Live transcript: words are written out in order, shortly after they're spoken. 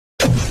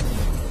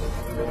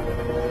Hi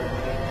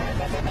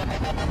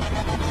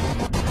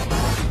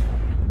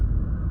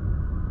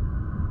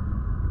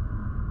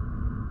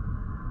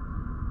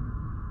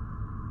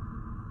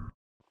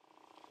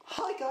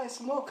guys,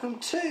 and welcome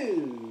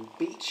to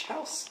Beach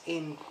House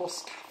in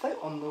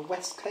Portscatho on the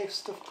west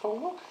coast of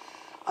Cornwall.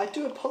 I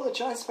do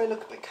apologise if I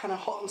look a bit kind of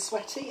hot and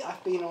sweaty.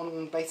 I've been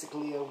on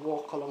basically a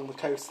walk along the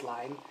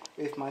coastline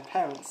with my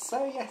parents,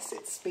 so yes,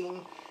 it's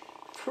been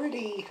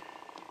pretty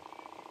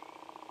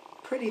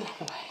long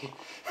way.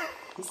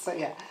 So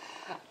yeah,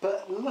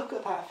 but look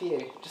at that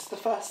view. Just the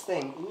first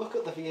thing, look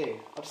at the view.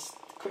 I'll just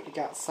quickly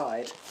go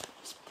outside.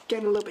 It's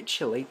getting a little bit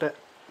chilly, but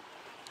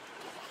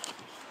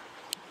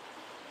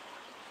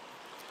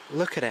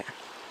look at it.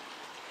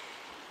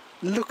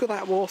 Look at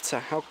that water,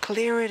 how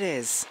clear it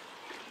is.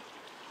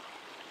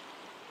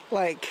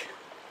 Like,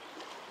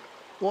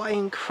 what an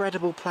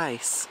incredible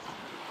place.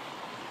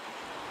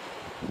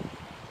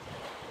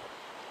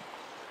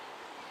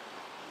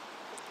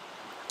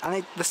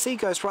 And the sea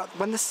goes right,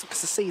 because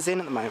the sea's in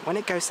at the moment, when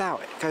it goes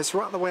out, it goes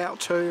right the way out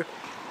to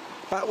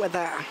about where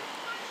that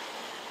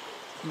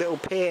little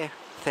pier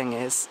thing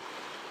is.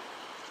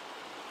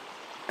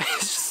 It's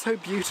just so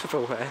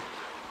beautiful here.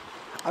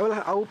 I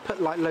will put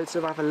like loads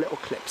of other little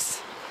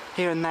clips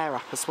here and there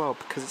up as well,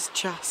 because it's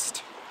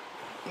just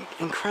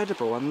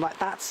incredible. And like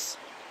that's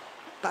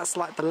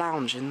like the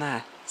lounge in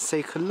there, so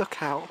you can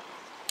look out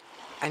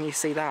and you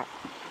see that.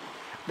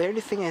 The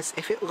only thing is,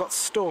 if it got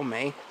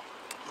stormy,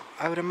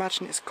 I would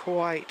imagine it's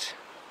quite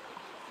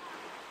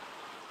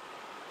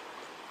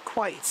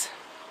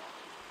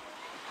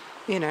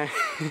you know,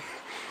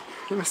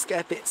 it must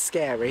get a bit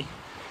scary,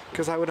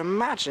 because I would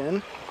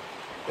imagine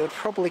it would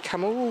probably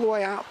come all the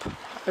way up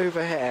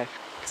over here,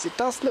 because it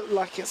does look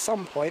like at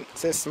some point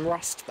there's some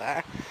rust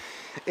there.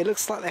 It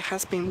looks like there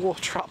has been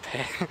water up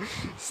here.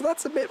 So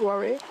that's a bit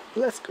worrying.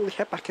 Let's go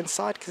head back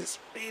inside, because it's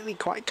really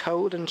quite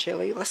cold and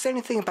chilly. That's the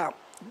only thing about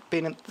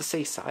being at the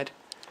seaside.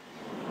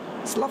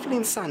 It's lovely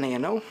and sunny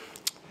and all,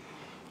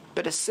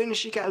 but as soon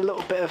as you get a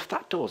little bit of,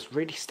 that door's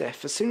really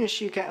stiff, as soon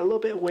as you get a little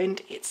bit of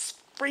wind, it's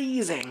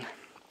freezing.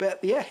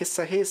 But yeah,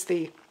 so here's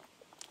the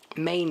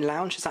main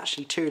lounge. There's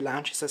actually two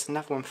lounges, there's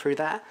another one through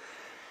there.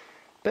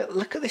 But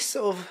look at this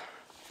sort of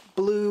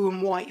blue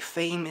and white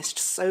theme. It's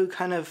just so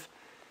kind of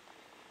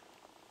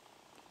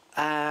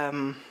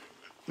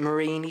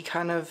marine-y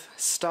kind of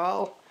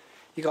style.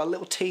 You got a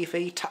little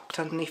TV tucked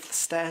underneath the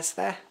stairs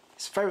there.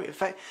 It's very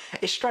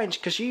it's strange,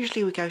 because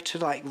usually we go to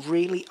like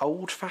really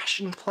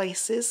old-fashioned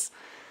places,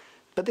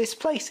 but this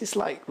place is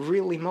like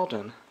really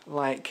modern.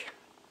 Like,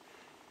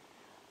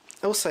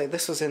 also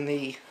this was in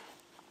the,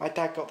 my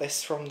dad got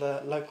this from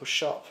the local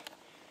shop.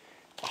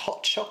 A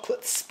hot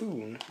chocolate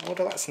spoon. I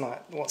wonder what that's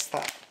like. We'll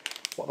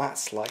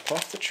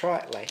have to try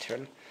it later.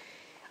 And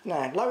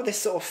no, like this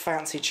sort of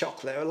fancy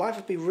chocolate, it'll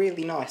either be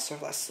really nice or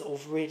that sort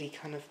of really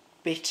kind of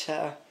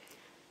bitter,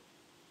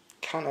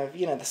 kind of,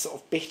 you know, the sort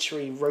of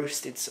bittery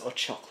roasted sort of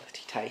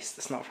chocolatey taste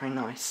that's not very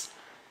nice.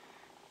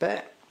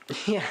 But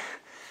yeah,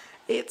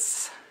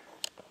 it's,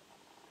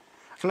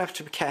 I'm gonna have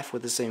to be careful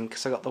with the zoom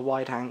because I got the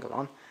wide angle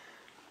on.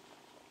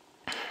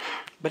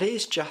 But it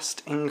is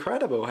just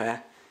incredible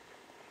here.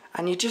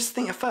 And you just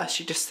think, at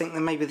first, you just think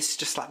that maybe this is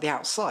just like the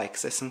outside,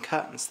 because there's some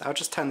curtains there. I'll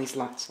just turn these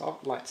lights down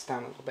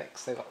a little bit,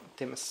 because they've got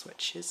dimmer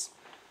switches.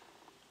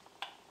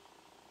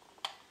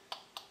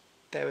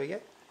 There we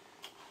go.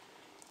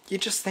 You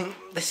just think,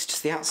 this is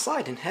just the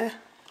outside in here.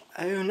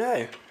 Oh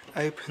no.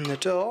 Open the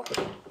door.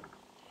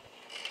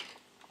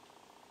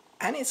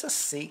 And it's a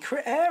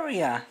secret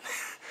area.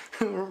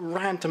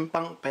 Random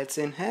bunk beds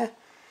in here.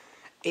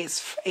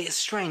 It's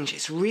strange,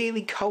 it's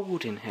really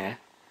cold in here.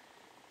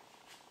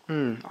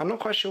 I'm not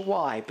quite sure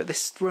why, but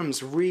this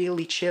room's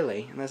really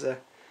chilly. And there's a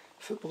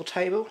football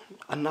table,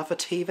 another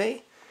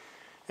TV.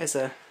 There's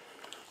a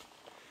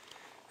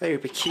very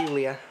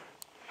peculiar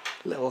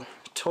little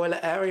toilet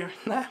area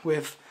in there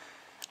with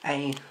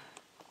a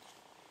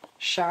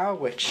shower,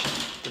 which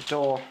the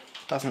door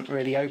doesn't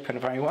really open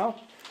very well.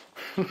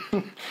 A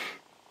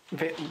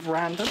bit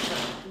random,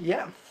 but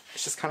yeah,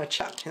 it's just kind of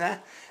chucked in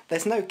there.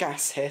 There's no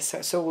gas here, so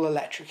it's all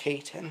electric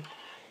heating.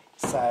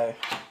 So,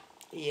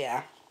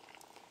 yeah.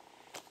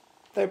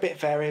 They're a bit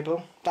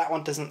variable. That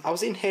one doesn't. I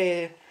was in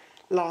here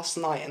last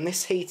night, and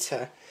this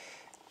heater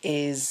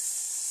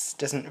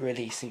doesn't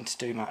really seem to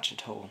do much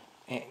at all.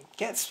 It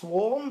gets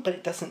warm, but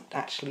it doesn't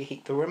actually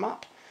heat the room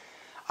up.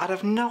 I'd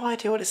have no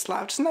idea what it's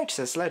like. I've just noticed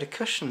there's a load of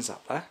cushions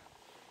up there.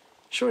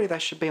 Surely they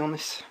should be on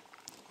this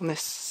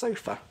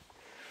sofa.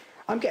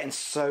 I'm getting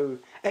so,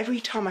 every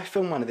time I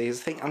film one of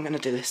these, I think I'm going to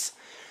do this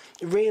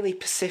really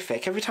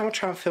Pacific. Every time I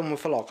try and film a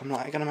vlog, I'm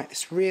like, I'm going to make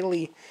this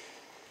really,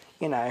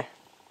 you know,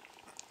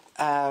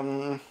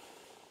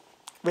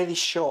 really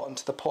short and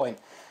to the point,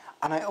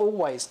 and I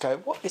always go,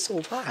 what is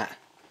all that?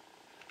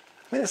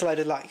 I mean, there's a load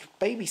of like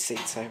baby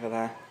seats over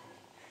there.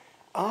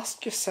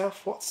 Ask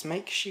yourself what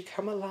makes you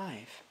come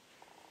alive.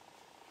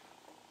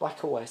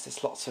 Like always,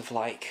 there's lots of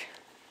like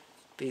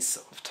these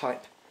sort of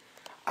type.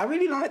 I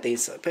really like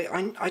these, but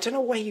I don't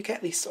know where you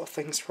get these sort of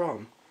things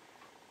from.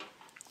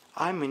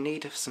 I'm in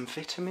need of some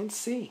vitamin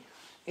C.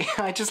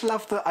 I just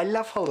love I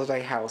love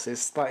holiday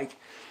houses, like,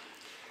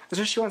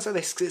 especially ones like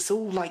this, because it's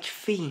all like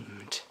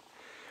themed.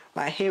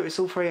 Like here it's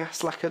all very,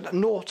 it's like a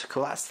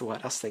nautical, that's the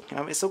word I was thinking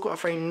of. It's all got a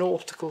very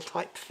nautical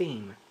type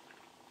theme.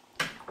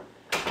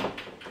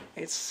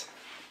 It's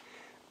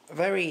a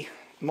very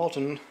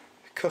modern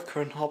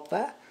cooker and hob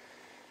there.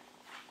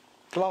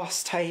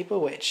 Glass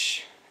table,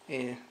 which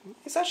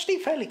is actually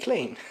fairly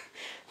clean.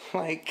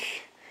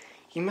 Like,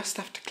 you must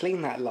have to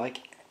clean that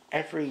like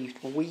every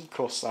week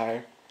or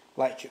so.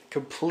 Like,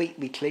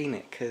 completely clean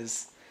it,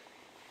 because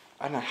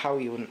I don't know how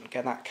you wouldn't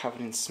get that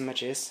covered in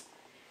smudges.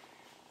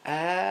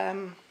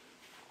 Yeah,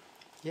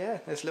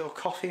 there's a little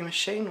coffee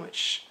machine,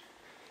 which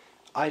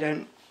I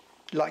don't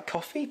like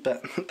coffee,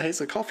 but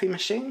there's a coffee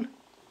machine.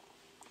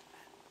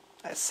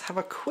 Let's have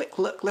a quick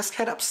look. Let's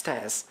head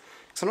upstairs,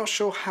 because I'm not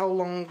sure how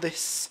long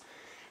this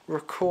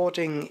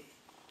recording,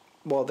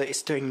 well, that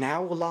it's doing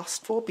now will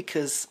last for,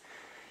 because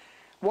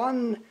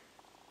one,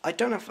 I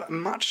don't have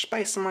much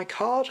space on my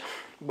card,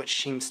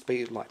 which seems to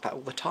be like that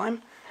all the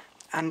time,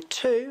 and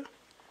two,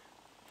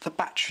 the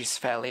battery's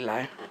fairly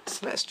low.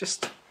 So let's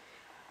just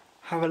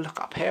have a look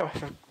up here.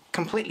 I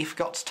completely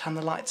forgot to turn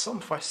the lights on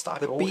before I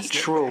started. The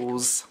beach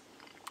rules.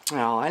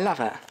 Oh, I love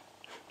it.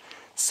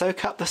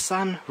 Soak up the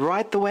sun,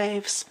 ride the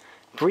waves,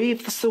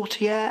 breathe the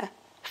salty air,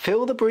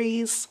 feel the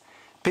breeze,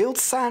 build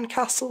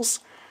sandcastles,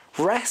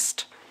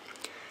 rest,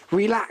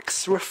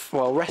 relax,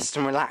 rest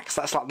and relax,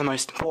 that's like the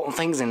most important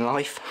things in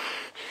life.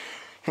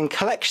 And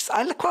collect,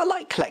 I quite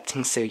like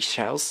collecting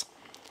seashells.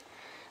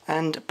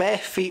 And bare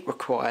feet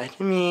required.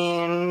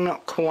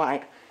 Not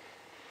quite.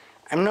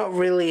 I'm not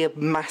really a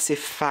massive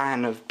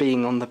fan of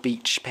being on the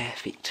beach bare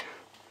feet.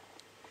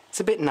 It's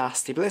a bit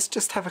nasty, but let's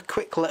just have a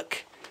quick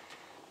look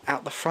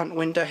out the front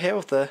window here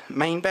of the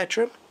main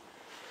bedroom.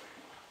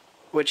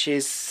 Which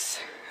is...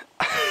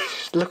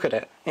 look at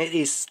it. It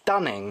is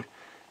stunning.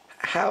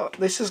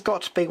 This has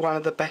got to be one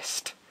of the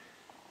best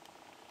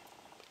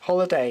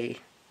holiday,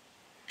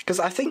 because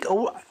I think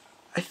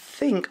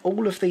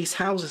all of these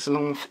houses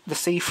along the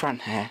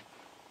seafront here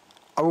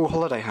are all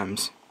holiday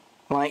homes.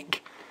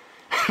 Like,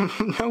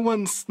 no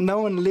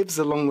one lives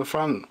along the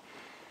front,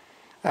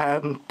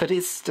 but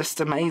it's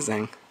just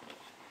amazing.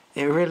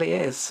 It really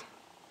is.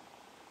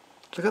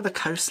 Look at the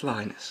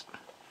coastline.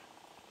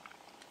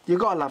 You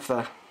gotta love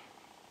the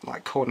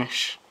like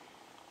Cornish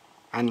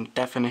and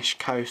Devonish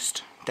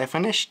coast.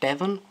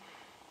 Devon?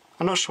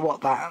 I'm not sure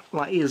what that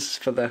like is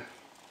for the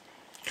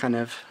kind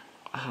of...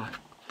 Oh,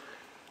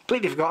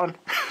 completely forgotten.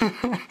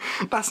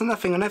 That's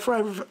another thing. Whenever I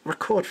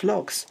record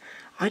vlogs,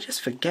 I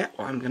just forget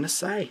what I'm going to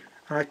say.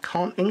 I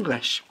can't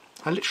English.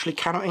 I literally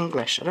cannot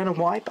English. I don't know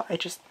why, but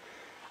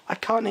I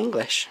can't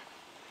English.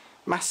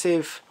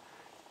 Massive,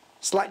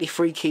 slightly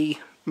freaky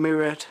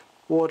mirrored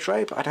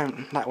wardrobe.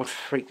 That would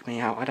freak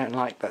me out. I don't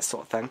like that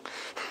sort of thing.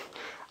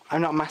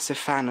 I'm not a massive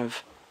fan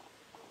of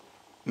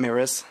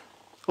mirrors.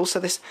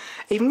 Also,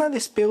 even though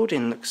this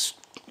building looks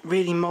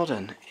really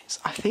modern,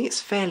 I think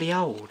it's fairly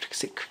old,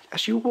 because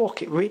as you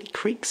walk it really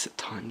creaks at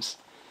times.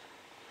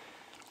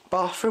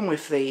 Bathroom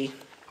with the...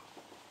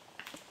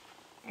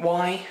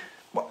 Why?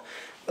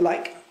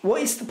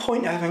 What is the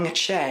point of having a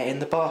chair in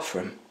the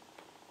bathroom?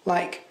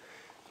 Like,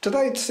 do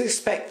they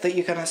expect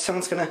that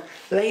someone's gonna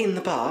lay in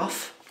the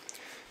bath,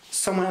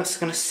 someone else is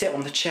gonna sit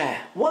on the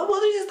chair?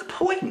 What is the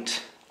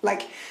point?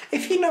 Like,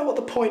 if you know what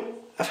the point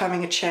of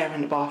having a chair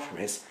in the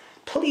bathroom is,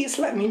 please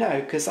let me know,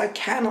 because I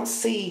cannot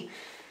see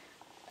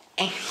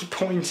any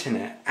point in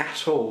it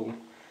at all.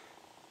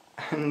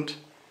 And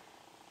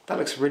that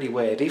looks really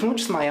weird. Even with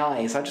just my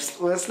eyes, I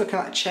was looking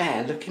at that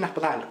chair, looking up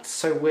at that, it looked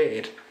so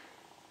weird,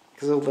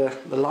 because all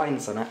the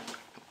lines on it.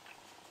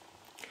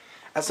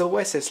 As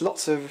always, there's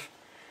lots of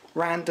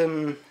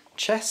random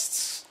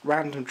chests,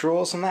 random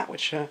drawers and that,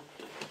 which are...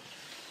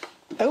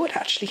 Oh, it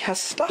actually has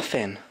stuff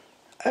in.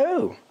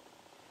 Oh!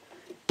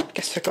 I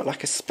guess I've got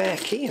like a spare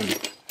key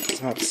and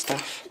some other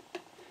stuff.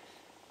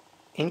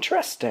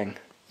 Interesting.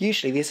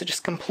 Usually these are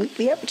just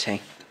completely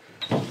empty.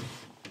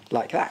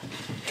 Like that.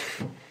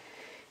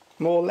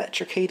 More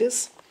electric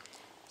heaters.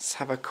 Let's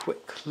have a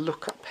quick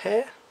look up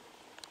here.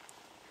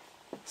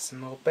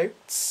 Some more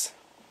boots.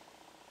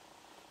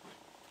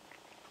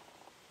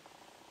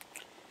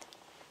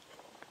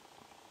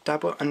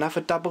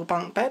 Another double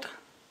bunk bed,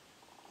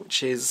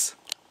 which is...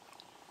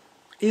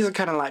 These are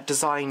kind of like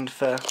designed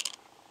for...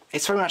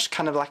 It's very much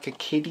kind of like a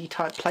kiddie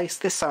type place.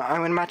 So I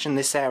would imagine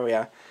this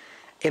area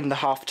in the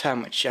half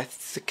term, which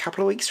is a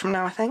couple of weeks from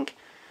now, I think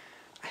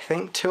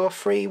 2 or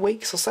 3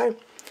 weeks or so,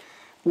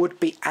 would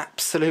be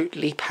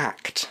absolutely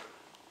packed.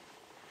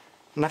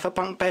 Another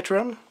bunk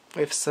bedroom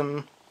with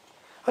some...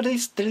 Oh, do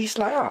these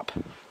light up?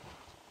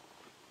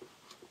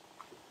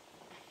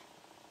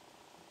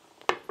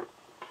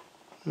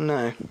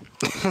 No.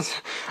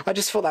 I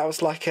just thought that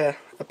was like a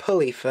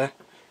pulley for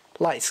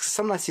lights, because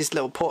sometimes these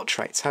little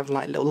portraits have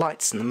like little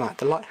lights in them, like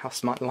the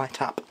lighthouse might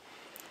light up.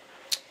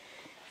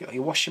 You got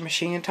your washing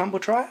machine and tumble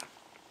dryer.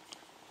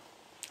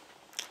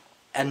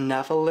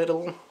 Another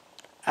little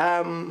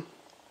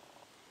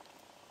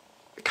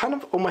kind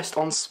of almost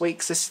ensuite,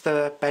 'cause this is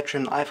the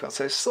bedroom that I've got,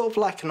 so it's sort of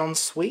like an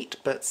ensuite,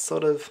 but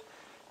sort of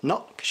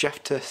not, because you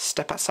have to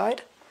step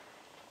outside.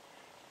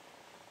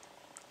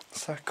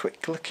 So a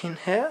quick look in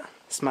here.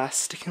 It's my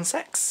stick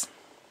insects.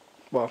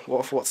 Well,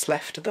 what's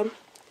left of them.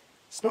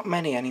 It's not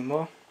many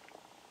anymore.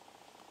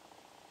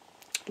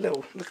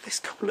 Look at this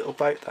cool little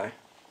boat though.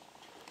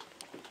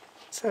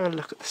 Let's have a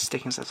look at the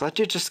stick insects. I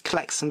did just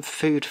collect some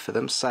food for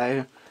them,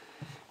 so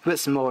put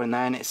some more in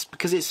there, and it's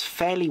because it's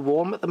fairly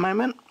warm at the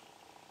moment.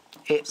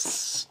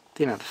 It's,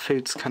 you know, the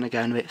food's kind of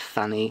going a bit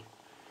funny,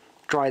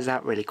 dries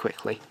out really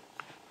quickly.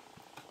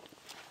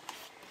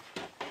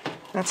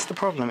 That's the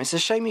problem. It's a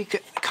shame you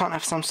can't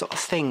have some sort of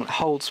thing that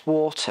holds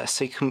water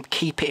so you can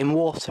keep it in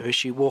water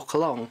as you walk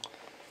along.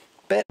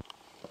 But,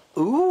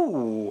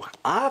 ooh,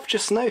 I've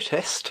just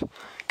noticed,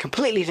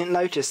 completely didn't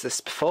notice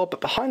this before,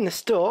 but behind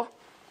this door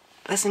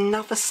there's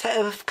another set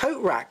of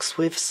coat racks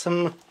with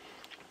some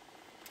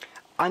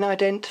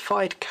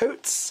unidentified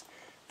coats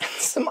and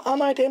some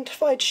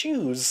unidentified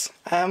shoes.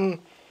 Yeah,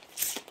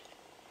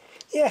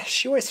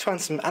 she always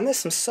finds some, and there's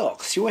some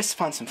socks. You always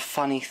find some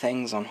funny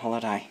things on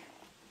holiday.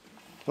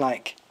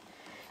 Like,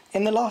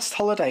 in the last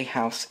holiday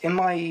house, in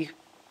one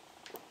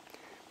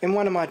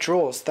of my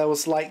drawers, there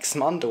was like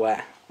some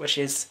underwear, which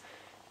is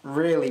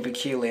really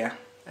peculiar.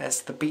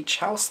 There's the beach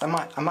house. I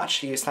might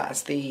actually use that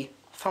as the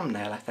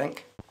thumbnail, I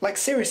think. Like,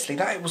 seriously,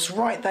 that was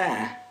right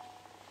there.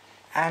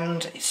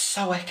 And it's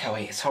so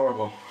echoey, it's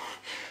horrible.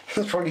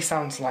 It probably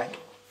sounds like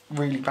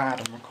really bad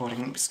on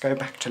recording. Let's go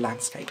back to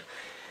landscape.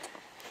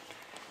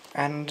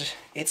 And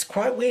it's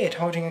quite weird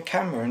holding a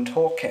camera and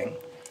talking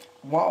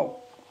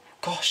while,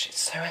 gosh, it's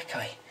so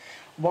echoey,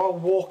 while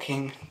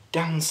walking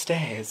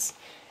downstairs.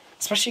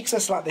 Especially because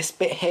there's like this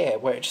bit here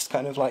where it just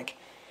kind of like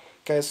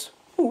goes,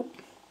 whoop.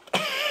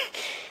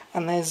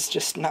 And there's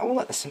just, now, oh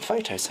look, there's some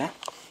photos here.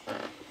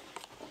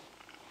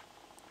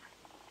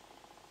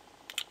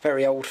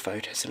 Very old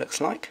photos, it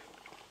looks like.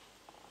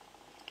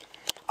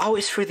 Oh,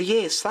 it's through the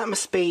years, so that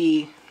must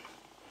be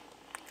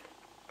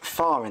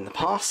far in the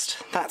past.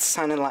 That's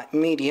sounding like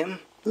medium.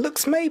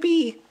 Looks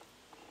maybe,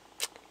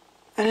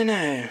 I don't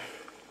know,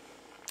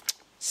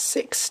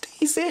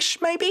 60s-ish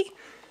maybe?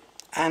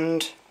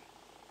 And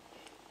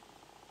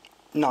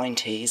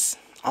 90s.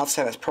 I'd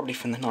say that's probably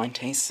from the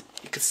 90s.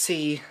 You could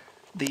see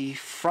the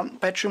front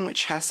bedroom,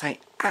 which has a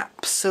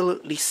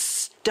absolutely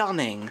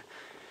stunning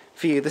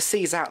view. The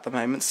sea's out at the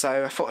moment,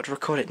 so I thought I'd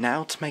record it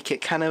now to make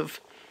it kind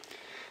of,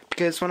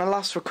 because when I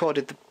last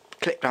recorded the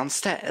clip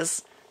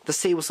downstairs, the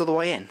sea was all the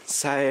way in,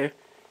 so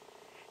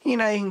you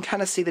know, you can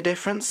kind of see the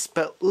difference.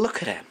 But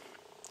look at it,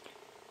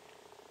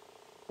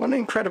 what an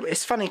incredible,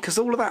 it's funny because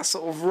all of that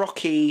sort of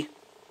rocky,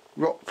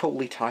 rock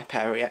pooly type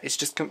area is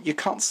just, you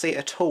can't see it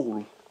at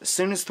all as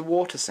soon as the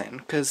water's in,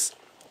 because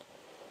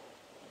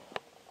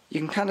you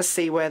can kind of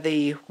see where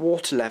the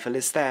water level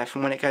is there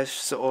from when it goes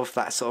sort of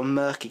that sort of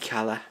murky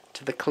colour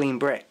to the clean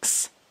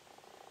bricks,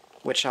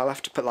 which I'll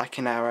have to put like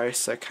an arrow,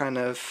 so kind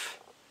of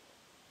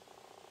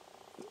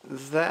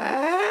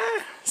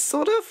there,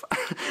 sort of.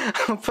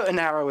 I'll put an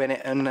arrow in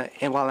it and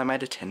while I'm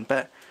editing,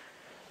 but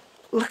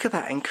look at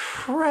that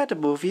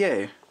incredible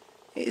view.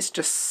 It's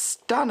just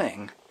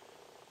stunning.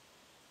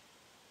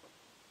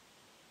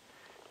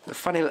 The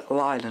funny little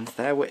island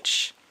there,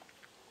 which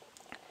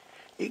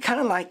it kind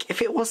of like,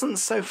 if it wasn't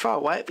so far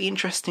away, it'd be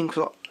interesting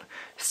to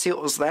see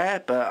what was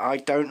there, but I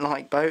don't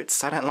like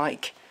boats. I don't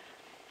like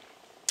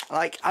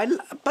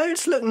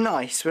boats look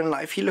nice when,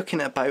 like, if you're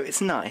looking at a boat,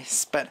 it's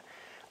nice, but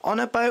on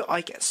a boat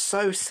I get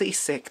so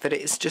seasick that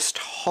it is just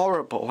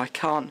horrible. I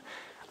can't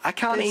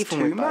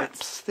even with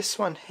maps. This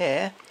one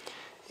here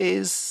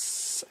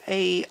is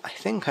I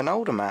think an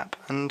older map,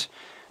 and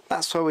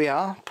that's where we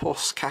are,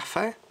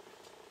 Portscatho.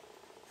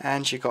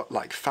 And you got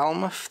like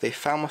Falmouth, the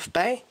Falmouth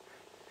Bay,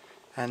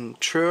 and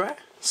Truro.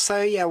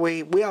 So yeah,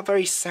 we are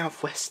very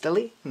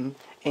southwesterly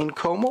in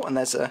Cornwall, and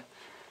there's I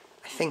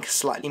think a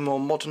slightly more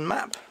modern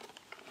map.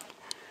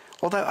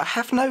 Although I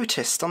have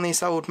noticed on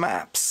these old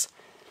maps,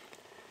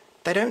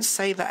 they don't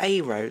say the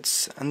A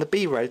roads and the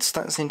B roads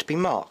don't seem to be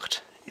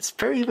marked. It's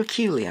very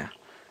peculiar.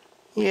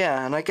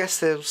 Yeah, and I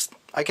guess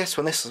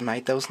when this was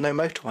made there was no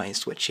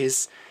motorways, which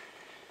is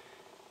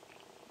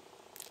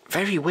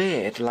very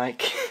weird.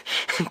 Like,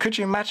 could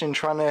you imagine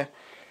trying to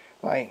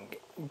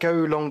like go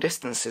long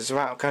distances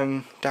without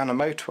going down a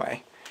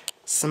motorway?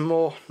 Some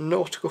more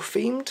nautical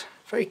themed,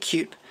 very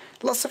cute.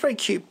 Lots of very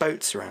cute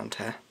boats around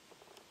here.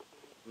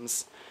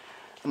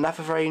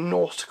 Another very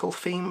nautical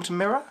themed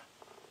mirror.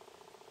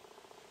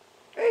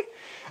 Hey,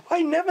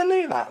 I never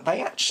knew that.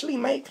 They actually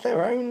make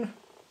their own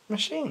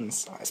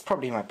machines. It's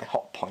probably maybe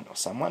Hot Point or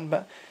someone,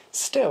 but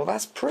still,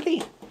 that's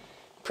pretty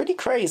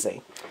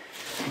crazy.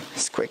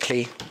 Let's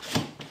quickly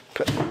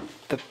put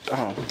the,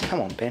 oh, come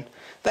on, Ben.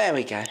 There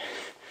we go.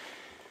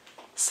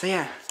 So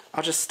yeah,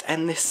 I'll just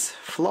end this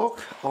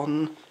vlog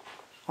on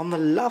the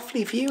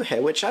lovely view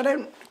here, which I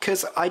don't,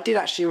 because I did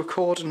actually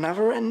record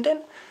another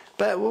ending,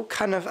 but we'll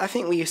kind of, I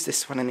think we'll use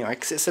this one anyway,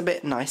 because it's a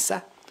bit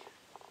nicer.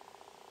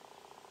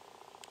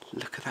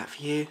 Look at that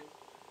view.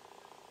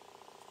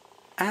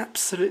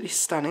 Absolutely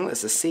stunning.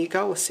 There's a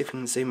seagull. Let's see if we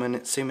can zoom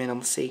in on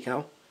the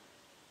seagull.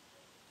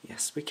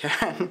 Yes, we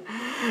can.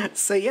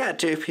 So yeah, I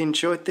do hope you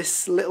enjoyed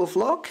this little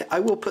vlog. I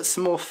will put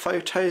some more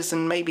photos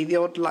and maybe the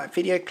odd like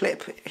video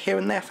clip here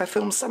and there if I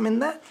film some in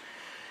there.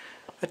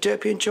 I do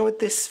hope you enjoyed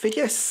this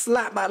video.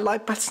 Slap that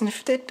like button if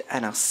you did,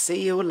 and I'll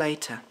see you all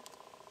later.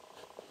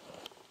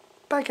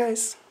 Bye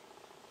guys.